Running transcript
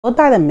Told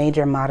by the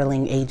major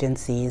modeling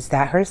agencies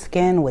that her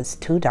skin was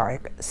too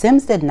dark,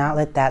 Sims did not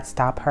let that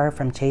stop her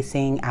from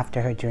chasing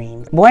after her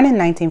dreams. Born in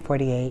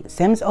 1948,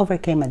 Sims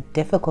overcame a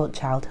difficult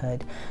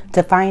childhood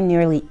to find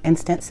nearly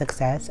instant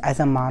success as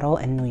a model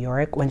in New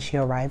York when she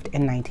arrived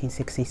in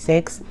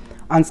 1966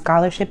 on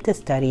scholarship to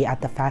study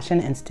at the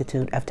Fashion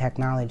Institute of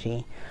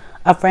Technology.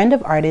 A friend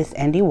of artist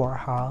Andy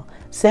Warhol,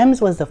 Sims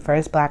was the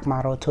first Black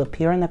model to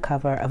appear on the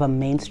cover of a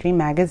mainstream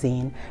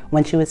magazine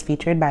when she was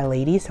featured by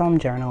Ladies' Home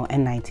Journal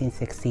in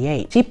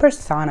 1968. She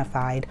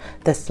personified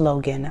the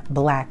slogan,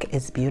 "Black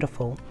is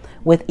beautiful,"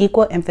 with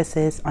equal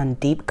emphasis on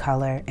deep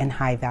color and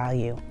high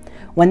value.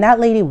 "When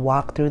that lady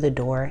walked through the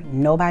door,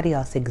 nobody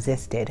else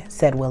existed,"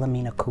 said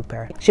Wilhelmina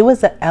Cooper. She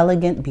was the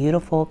elegant,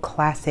 beautiful,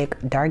 classic,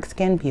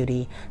 dark-skinned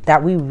beauty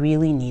that we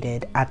really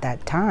needed at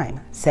that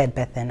time, said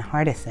Bethan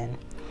Hardison.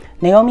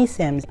 Naomi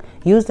Sims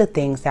used the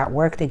things that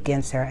worked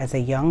against her as a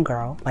young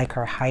girl, like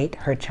her height,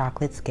 her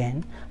chocolate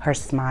skin, her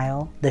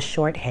smile, the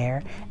short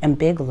hair, and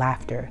big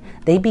laughter.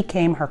 They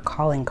became her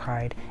calling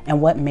card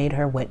and what made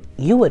her what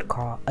you would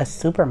call a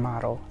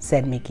supermodel,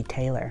 said Mickey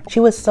Taylor. She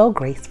was so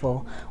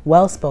graceful,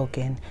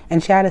 well-spoken,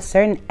 and she had a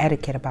certain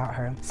etiquette about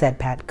her, said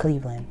Pat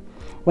Cleveland.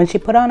 When she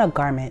put on a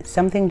garment,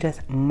 something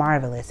just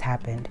marvelous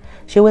happened.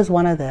 She was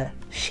one of the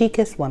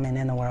chicest women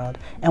in the world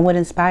and would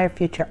inspire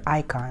future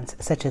icons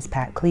such as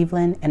Pat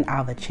Cleveland and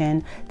Alva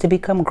Chin to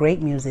become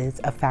great muses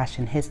of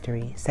fashion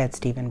history, said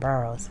Stephen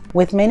Burrows.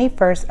 With many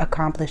firsts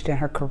accomplished in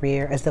her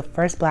career as the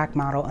first Black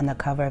model on the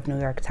cover of New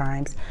York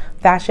Times,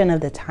 Fashion of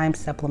the Times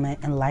Supplement,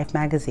 and Life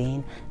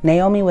magazine,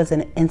 Naomi was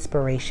an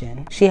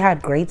inspiration. She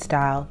had great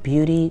style,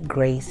 beauty,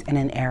 grace, and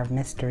an air of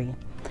mystery.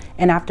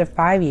 And after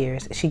 5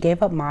 years, she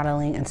gave up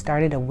modeling and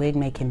started a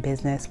wig-making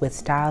business with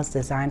styles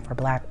designed for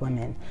Black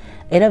women.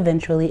 It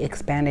eventually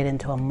expanded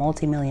into a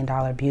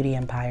multi-million-dollar beauty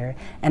empire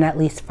and at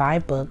least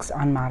 5 books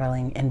on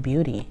modeling and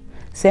beauty.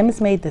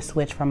 Sims made the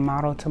switch from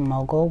model to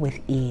mogul with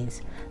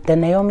ease. The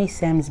Naomi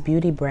Sims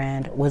beauty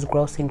brand was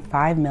grossing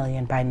 $5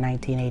 million by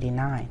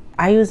 1989.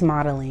 I used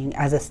modeling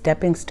as a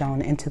stepping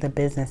stone into the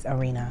business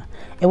arena.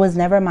 It was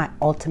never my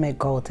ultimate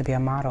goal to be a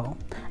model.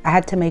 I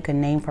had to make a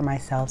name for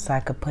myself so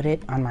I could put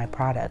it on my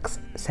products,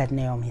 said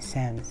Naomi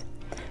Sims.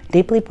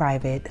 Deeply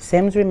private,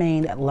 Sims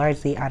remained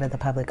largely out of the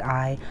public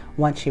eye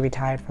once she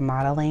retired from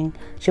modeling.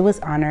 She was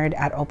honored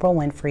at Oprah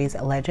Winfrey's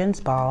Legends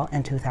Ball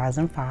in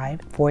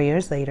 2005. 4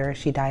 years later,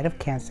 she died of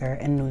cancer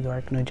in New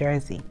York, New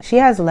Jersey. She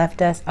has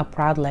left us a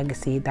proud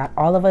legacy that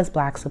all of us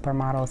Black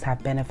supermodels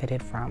have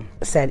benefited from,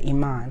 said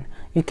Iman.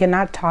 You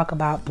cannot talk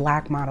about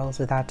Black models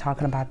without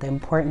talking about the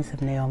importance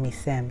of Naomi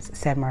Sims,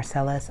 said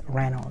Marcellus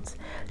Reynolds.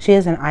 She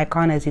is an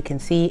icon, as you can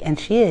see, and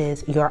she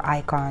is your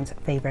icon's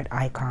favorite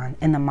icon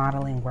in the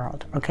modeling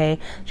world, okay?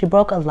 She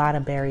broke a lot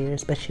of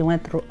barriers, but she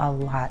went through a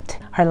lot.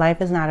 Her life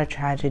is not a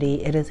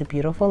tragedy. It is a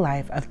beautiful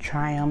life of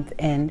triumph,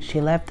 and she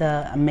left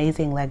an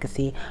amazing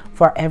legacy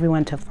for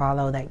everyone to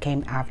follow that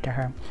came after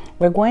her.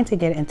 We're going to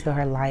get into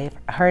her life,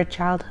 her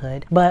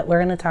childhood, but we're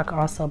going to talk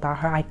also about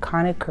her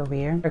iconic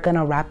career. We're going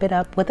to wrap it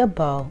up with a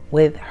bow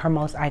with her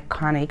most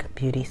iconic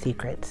beauty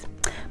secrets.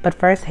 But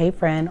first, hey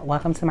friend,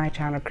 welcome to my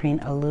channel, Queen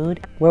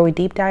Allude, where we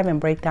deep dive and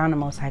break down the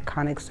most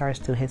iconic stars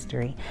through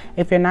history.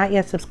 If you're not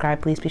yet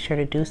subscribed, please be sure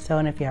to do so.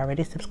 And if you're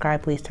already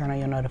subscribed, please turn on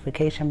your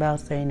notification bell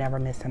so you never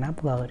miss an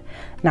upload.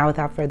 Now,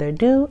 without further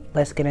ado,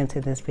 let's get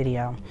into this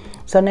video.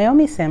 So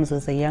Naomi Sims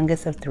was the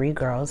youngest of 3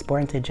 girls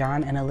born to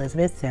John and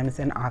Elizabeth Sims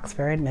in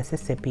Oxford,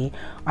 Mississippi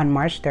on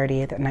March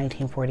 30th,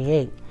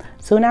 1948.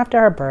 Soon after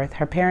her birth,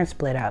 her parents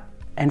split up.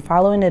 And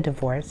following a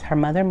divorce, her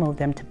mother moved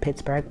them to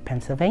Pittsburgh,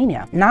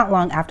 Pennsylvania. Not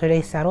long after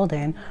they settled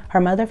in, her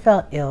mother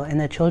fell ill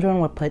and the children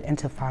were put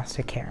into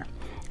foster care.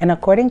 And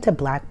according to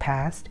Black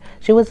Past,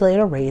 she was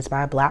later raised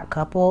by a Black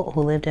couple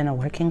who lived in a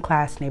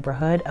working-class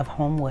neighborhood of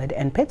Homewood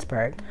in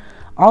Pittsburgh.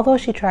 Although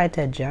she tried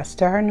to adjust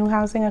to her new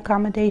housing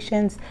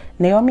accommodations,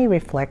 Naomi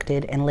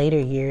reflected in later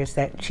years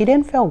that she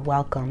didn't feel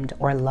welcomed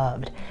or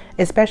loved,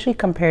 especially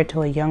compared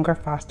to a younger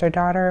foster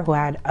daughter who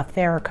had a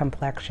fairer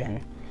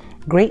complexion.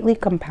 Greatly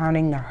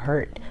compounding the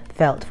hurt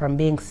felt from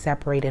being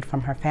separated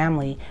from her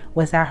family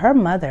was that her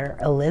mother,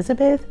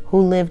 Elizabeth, who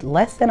lived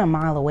less than a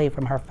mile away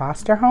from her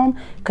foster home,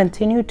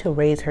 continued to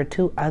raise her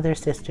 2 other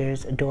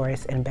sisters,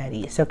 Doris and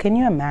Betty. So can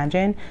you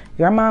imagine?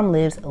 Your mom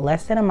lives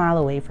less than a mile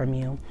away from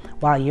you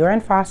while you're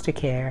in foster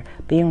care,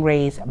 being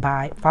raised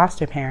by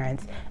foster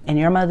parents, and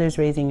your mother's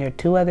raising your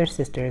 2 other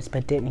sisters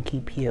but didn't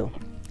keep you.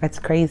 That's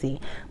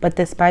crazy. But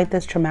despite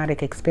this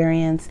traumatic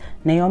experience,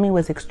 Naomi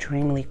was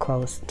extremely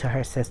close to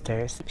her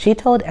sisters. She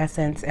told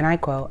Essence, and I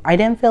quote, "I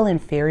didn't feel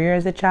inferior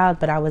as a child,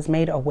 but I was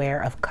made aware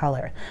of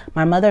color.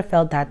 My mother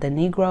felt that the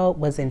Negro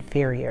was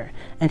inferior,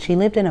 and she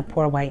lived in a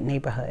poor white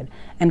neighborhood.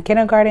 In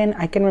kindergarten,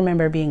 I can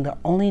remember being the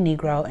only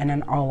Negro in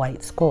an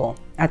all-white school.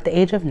 At the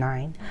age of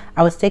 9,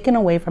 I was taken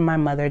away from my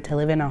mother to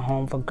live in a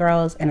home for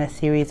girls in a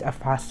series of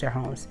foster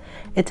homes.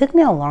 It took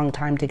me a long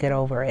time to get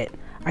over it.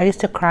 I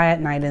used to cry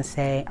at night and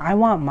say, 'I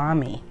want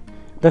mommy.'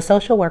 The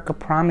social worker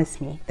promised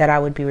me that I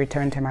would be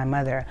returned to my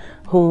mother,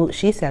 who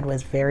she said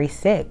was very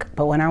sick,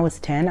 but when I was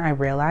 10, I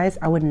realized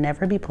I would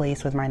never be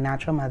placed with my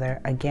natural mother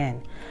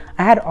again.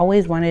 I had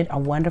always wanted a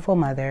wonderful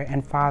mother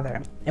and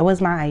father. It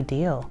was my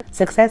ideal.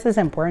 Success is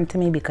important to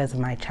me because of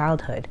my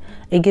childhood.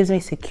 It gives me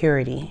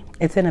security.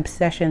 It's an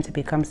obsession to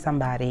become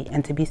somebody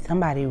and to be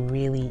somebody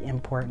really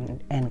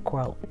important," end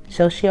quote.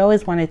 So she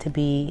always wanted to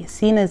be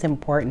seen as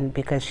important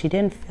because she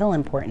didn't feel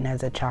important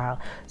as a child.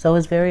 So it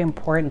was very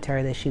important to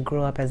her that she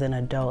grew up as an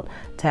adult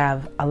to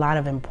have a lot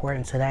of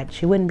importance so that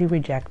she wouldn't be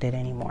rejected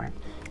anymore.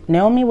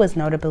 Naomi was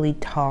notably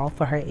tall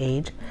for her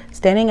age,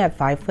 standing at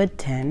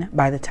 5'10"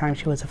 by the time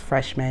she was a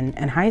freshman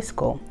in high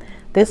school.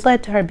 This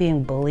led to her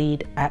being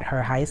bullied at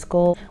her high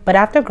school, but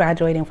after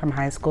graduating from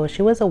high school,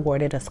 she was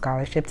awarded a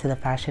scholarship to the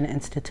Fashion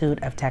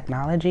Institute of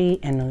Technology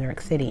in New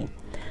York City.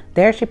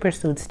 There she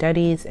pursued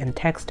studies in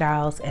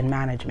textiles and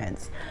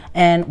management,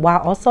 and while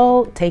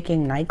also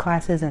taking night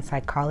classes in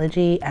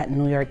psychology at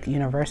New York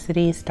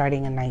University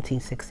starting in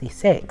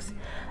 1966.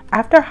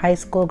 After high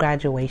school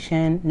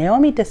graduation,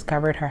 Naomi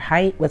discovered her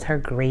height was her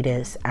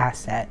greatest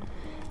asset.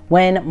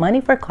 When money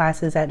for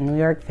classes at New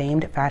York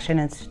famed Fashion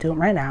Institute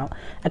ran out,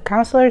 a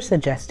counselor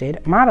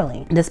suggested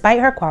modeling. Despite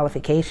her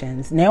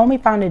qualifications, Naomi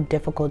found it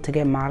difficult to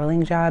get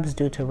modeling jobs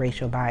due to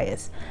racial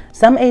bias.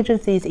 Some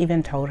agencies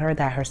even told her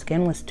that her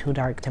skin was too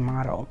dark to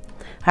model.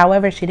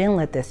 However, she didn't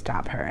let this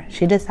stop her.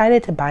 She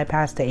decided to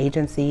bypass the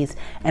agencies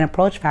and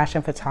approach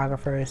fashion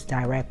photographers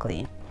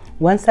directly.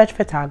 One such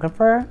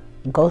photographer,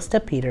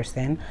 Ghosta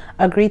Peterson,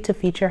 agreed to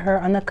feature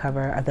her on the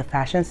cover of the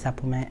fashion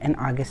supplement in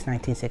August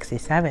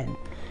 1967.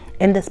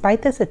 And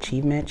despite this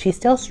achievement, she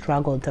still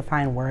struggled to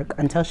find work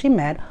until she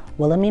met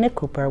Wilhelmina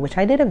Cooper, which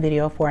I did a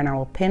video for and I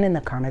will pin in the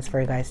comments for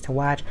you guys to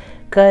watch,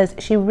 because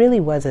she really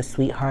was a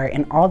sweetheart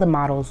and all the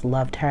models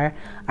loved her.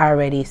 I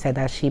already said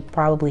that she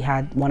probably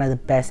had one of the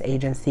best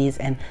agencies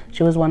and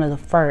she was one of the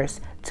first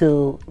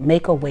to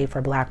make a way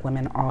for Black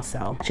women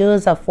also. She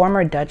was a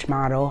former Dutch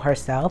model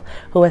herself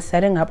who was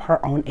setting up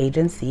her own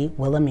agency,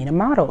 Wilhelmina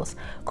Models.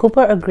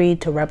 Cooper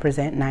agreed to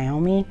represent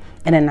Naomi,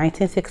 and in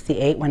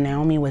 1968, when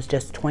Naomi was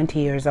just 20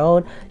 years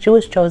old, she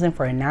was chosen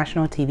for a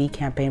national TV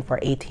campaign for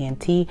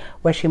AT&T,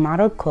 where she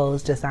modeled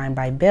clothes designed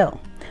by Bill.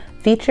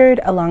 Featured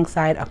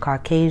alongside a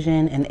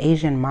Caucasian and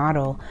Asian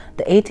model,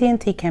 the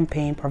AT&T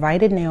campaign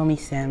provided Naomi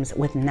Sims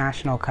with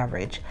national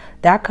coverage.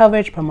 That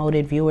coverage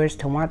promoted viewers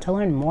to want to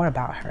learn more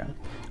about her.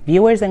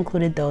 Viewers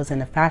included those in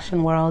the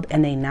fashion world,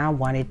 and they now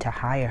wanted to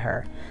hire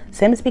her.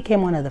 Sims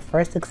became one of the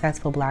first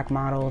successful Black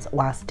models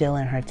while still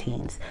in her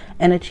teens,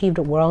 and achieved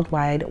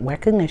worldwide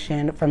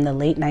recognition from the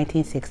late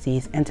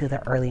 1960s into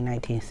the early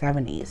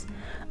 1970s,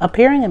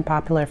 appearing in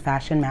popular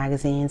fashion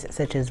magazines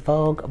such as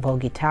Vogue,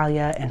 Vogue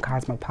Italia, and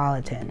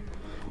Cosmopolitan.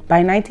 By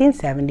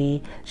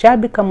 1970, she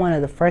had become one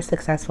of the first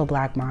successful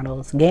Black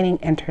models, gaining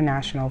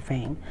international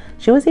fame.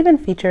 She was even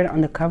featured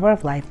on the cover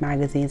of Life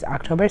magazine's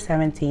October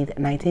 17,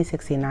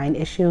 1969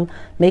 issue,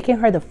 making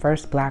her the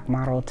first Black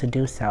model to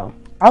do so.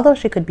 Although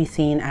she could be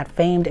seen at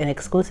famed and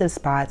exclusive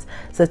spots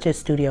such as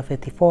Studio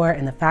 54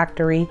 and The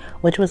Factory,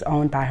 which was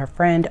owned by her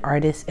friend,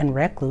 artist, and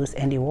recluse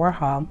Andy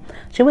Warhol,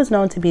 she was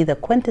known to be the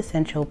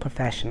quintessential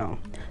professional.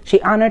 She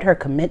honored her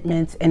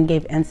commitments and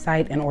gave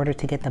insight in order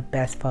to get the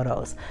best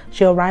photos.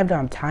 She arrived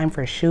on time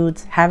for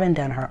shoots, having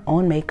done her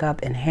own makeup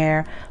and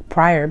hair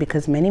prior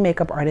because many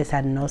makeup artists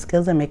had no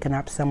skills in making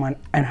up someone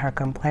in her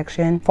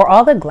complexion. For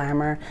all the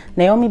glamour,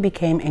 Naomi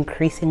became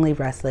increasingly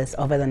restless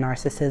over the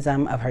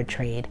narcissism of her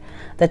trade.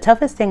 The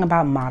toughest thing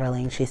about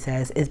modeling, she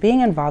says, is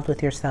being involved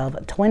with yourself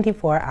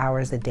 24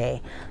 hours a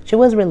day. She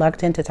was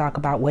reluctant to talk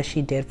about what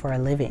she did for a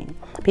living.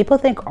 People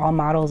think all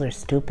models are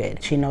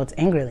stupid, she notes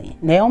angrily.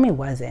 Naomi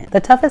wasn't. The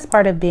toughest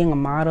part of being a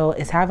model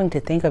is having to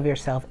think of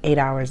yourself 8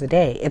 hours a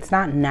day. It's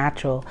not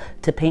natural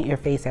to paint your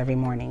face every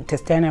morning, to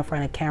stand in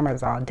front of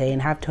cameras all day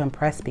and have to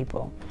impress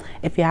people.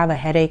 If you have a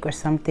headache or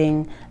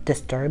something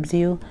disturbs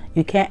you,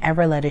 you can't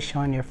ever let it show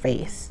on your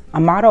face. A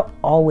model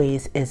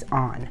always is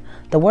on.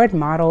 The word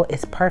model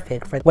is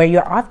perfect for where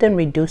you're often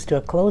reduced to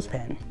a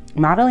clothespin.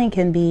 Modeling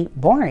can be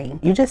boring.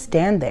 You just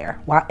stand there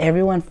while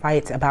everyone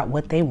fights about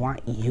what they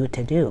want you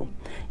to do.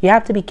 You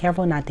have to be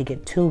careful not to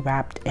get too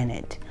wrapped in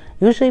it.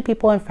 Usually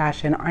people in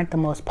fashion aren't the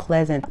most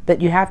pleasant,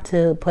 but you have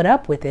to put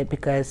up with it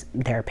because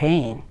they're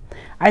paying.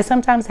 I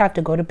sometimes have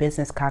to go to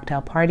business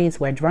cocktail parties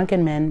where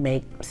drunken men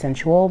make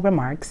sensual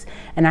remarks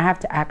and I have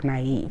to act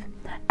naive.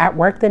 At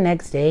work the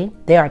next day,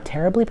 they are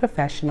terribly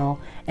professional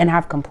and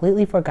have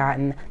completely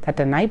forgotten that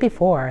the night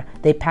before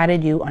they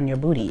patted you on your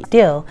booty.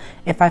 Still,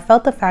 if I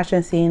felt the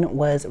fashion scene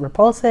was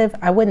repulsive,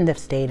 I wouldn't have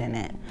stayed in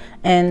it.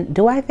 And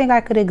do I think I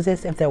could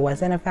exist if there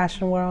wasn't a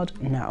fashion world?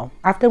 No.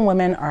 Often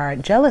women are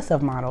jealous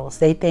of models.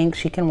 They think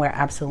she can wear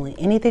absolutely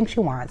anything she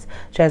wants.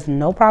 She has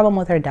no problem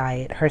with her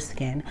diet, her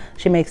skin.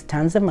 She makes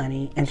tons of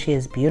money and she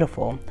is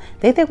beautiful.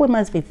 They think we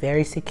must be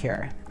very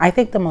secure. I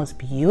think the most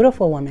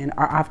beautiful women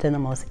are often the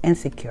most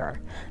insecure.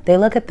 They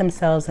look at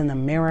themselves in the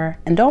mirror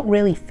and don't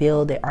really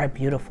feel they are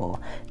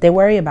beautiful. They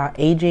worry about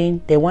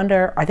aging. They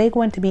wonder, are they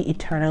going to be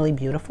eternally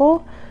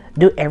beautiful?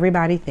 Do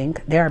everybody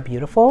think they are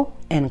beautiful?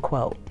 End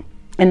quote.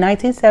 In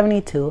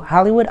 1972,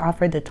 Hollywood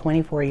offered the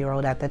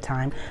 24-year-old at the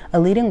time a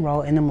leading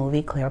role in the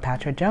movie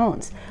Cleopatra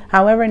Jones.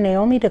 However,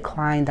 Naomi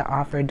declined the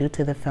offer due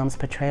to the film's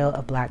portrayal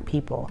of Black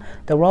people.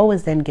 The role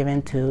was then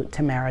given to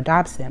Tamara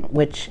Dobson,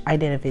 which I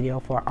did a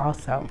video for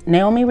also.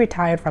 Naomi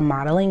retired from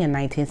modeling in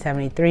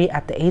 1973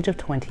 at the age of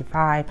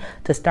 25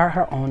 to start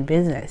her own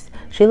business.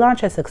 She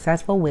launched a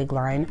successful wig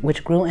line,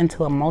 which grew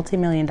into a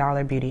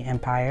multi-million-dollar beauty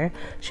empire.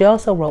 She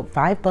also wrote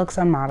 5 books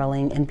on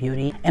modeling and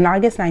beauty. In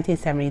August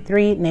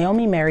 1973,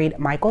 Naomi married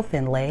Michael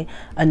Finlay,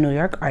 a New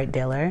York art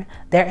dealer.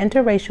 Their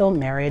interracial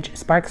marriage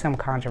sparked some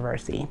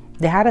controversy.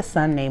 They had a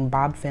son named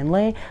Bob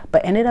Finlay,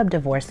 but ended up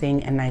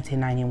divorcing in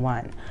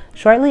 1991.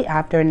 Shortly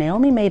after,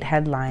 Naomi made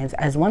headlines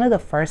as one of the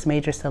first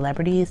major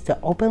celebrities to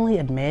openly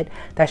admit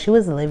that she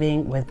was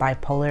living with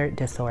bipolar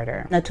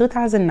disorder. In a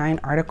 2009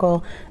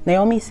 article,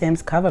 Naomi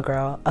Sims, cover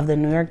girl of the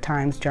New York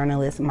Times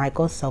journalist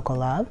Michael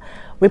Sokolov,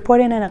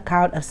 reported an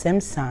account of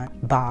Sims' son,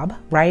 Bob,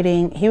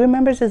 writing, he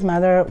remembers his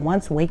mother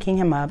once waking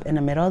him up in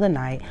the middle of the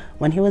night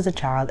when he was a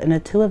child and the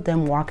two of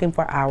them walking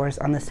for hours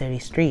on the city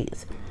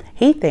streets.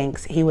 He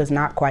thinks he was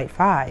not quite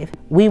 5.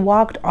 We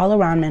walked all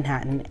around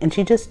Manhattan and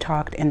she just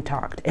talked and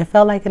talked. It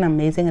felt like an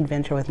amazing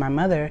adventure with my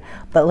mother,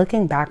 but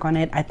looking back on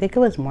it, I think it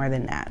was more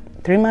than that.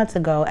 3 months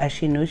ago, as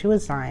she knew she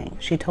was dying,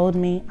 she told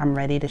me, I'm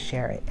ready to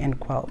share it, end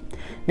quote.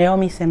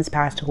 Naomi Sims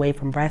passed away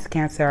from breast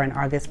cancer on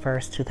August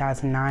 1st,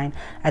 2009,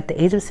 at the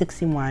age of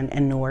 61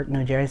 in Newark,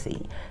 New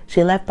Jersey.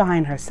 She left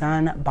behind her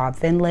son, Bob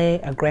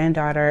Finlay, a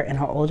granddaughter, and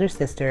her older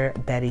sister,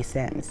 Betty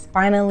Sims.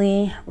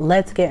 Finally,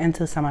 let's get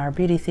into some of her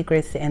beauty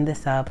secrets to end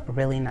this up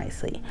really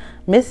nicely.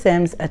 Miss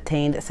Sims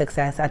attained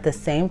success at the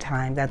same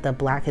time that the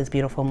Black is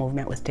Beautiful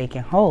movement was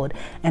taking hold,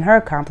 and her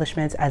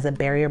accomplishments as a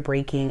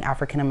barrier-breaking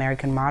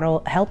African-American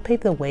model helped pave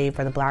the way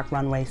for the Black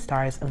runway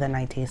stars of the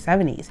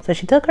 1970s. So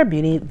she took her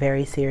beauty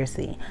very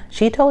seriously.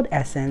 She told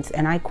Essence,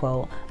 and I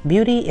quote,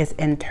 "Beauty is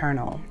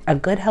internal. A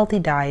good healthy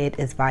diet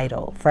is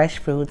vital. Fresh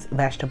fruits,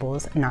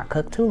 vegetables, not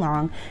cooked too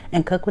long,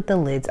 and cook with the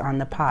lids on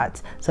the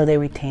pots so they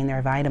retain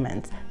their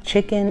vitamins.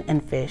 Chicken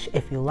and fish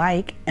if you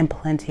like, and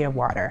plenty of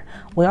water.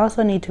 We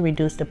also need to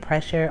reduce the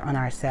pressure on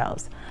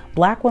ourselves.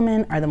 Black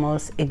women are the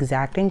most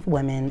exacting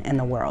women in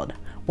the world.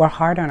 We're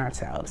hard on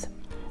ourselves.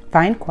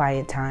 Find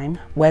quiet time,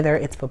 whether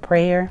it's for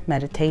prayer,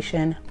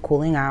 meditation,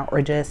 cooling out,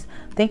 or just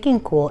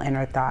thinking cool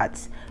inner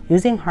thoughts.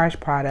 Using harsh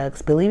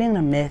products, believing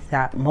the myth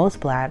that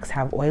most Blacks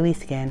have oily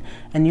skin,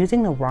 and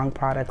using the wrong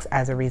products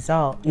as a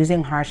result.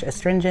 Using harsh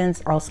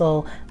astringents,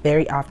 also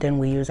very often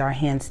we use our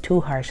hands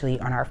too harshly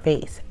on our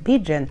face. Be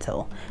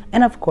gentle.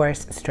 And of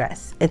course,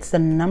 stress. It's the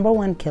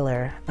 #1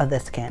 killer of the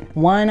skin.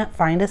 1,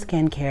 find a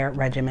skincare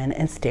regimen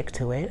and stick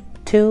to it.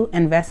 2,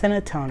 invest in a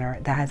toner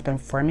that has been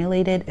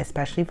formulated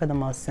especially for the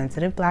most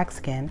sensitive Black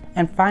skin.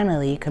 And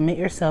finally, commit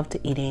yourself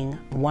to eating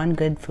 1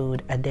 good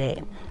food a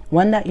day.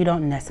 One that you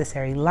don't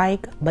necessarily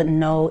like, but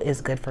know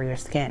is good for your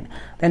skin.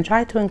 Then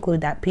try to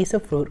include that piece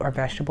of fruit or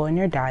vegetable in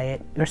your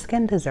diet. Your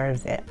skin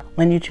deserves it.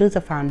 When you choose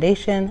a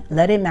foundation,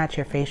 let it match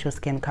your facial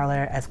skin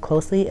color as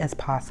closely as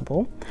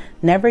possible.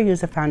 Never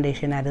use a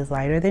foundation that is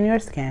lighter than your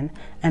skin.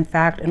 In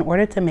fact, in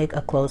order to make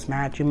a close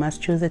match, you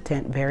must choose a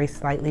tint very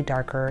slightly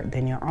darker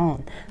than your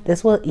own.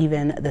 This will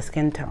even the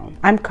skin tone.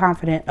 I'm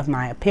confident of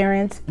my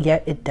appearance,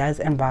 yet it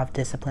does involve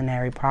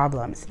disciplinary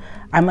problems.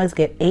 I must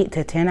get 8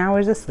 to 10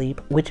 hours of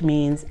sleep, which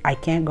means I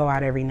can't go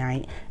out every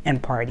night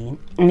and party.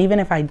 And even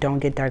if I don't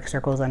get dark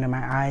circles under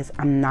my eyes,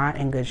 I'm not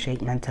in good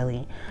shape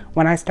mentally.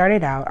 When I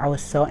started out, I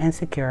was so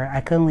insecure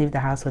I couldn't leave the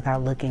house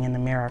without looking in the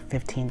mirror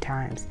 15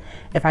 times.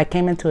 If I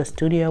came into a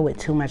studio with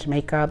too much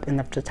makeup and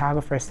the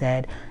photographer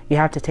said, you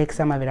have to take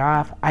some of it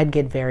off, I'd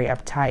get very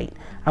uptight.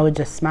 I would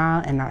just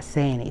smile and not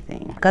say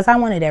anything. Because I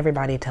wanted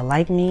everybody to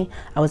like me,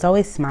 I was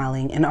always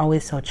smiling and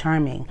always so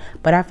charming.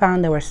 But I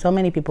found there were so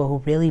many people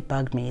who really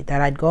bugged me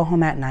that I'd go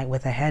home at night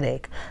with a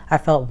headache. I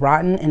felt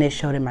rotten and it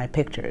showed in my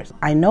pictures.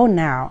 I know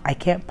now I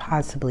can't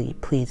possibly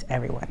please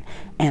everyone.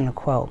 End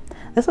quote.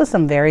 This was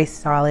some very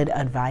solid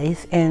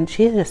advice, and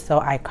she is just so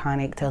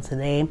iconic till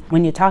today.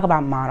 When you talk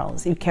about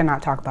models, you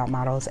cannot talk about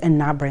models and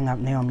not bring up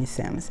Naomi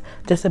Sims.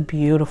 Just a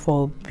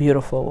beautiful,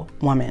 beautiful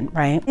woman,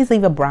 right? Please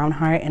leave a brown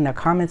heart in the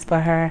comments for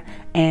her,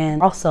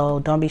 and also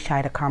don't be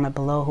shy to comment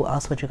below who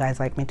else would you guys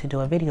like me to do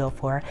a video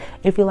for.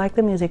 If you like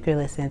the music you're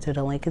listening to,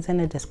 the link is in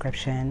the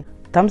description.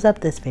 Thumbs up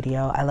this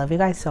video. I love you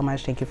guys so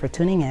much. Thank you for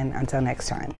tuning in. Until next time.